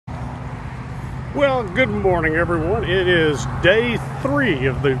Well, good morning, everyone. It is day 3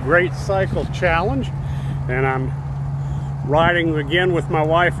 of the Great Cycle Challenge, and I'm riding again with my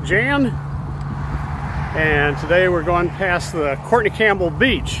wife, Jan. And today we're going past the Courtney Campbell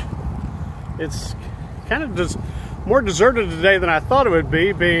Beach. It's kind of just more deserted today than I thought it would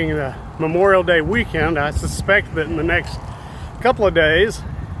be, being the Memorial Day weekend. I suspect that in the next couple of days,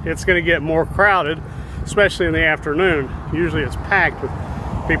 it's going to get more crowded, especially in the afternoon. Usually it's packed with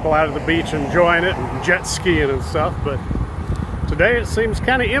people out at the beach enjoying it and jet skiing and stuff, but today it seems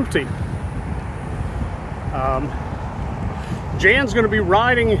kind of empty. Jan's going to be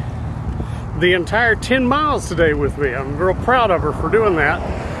riding the entire 10 miles today with me. I'm real proud of her for doing that,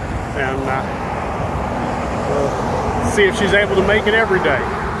 and we'll see if she's able to make it every day.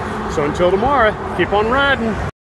 So until tomorrow, keep on riding.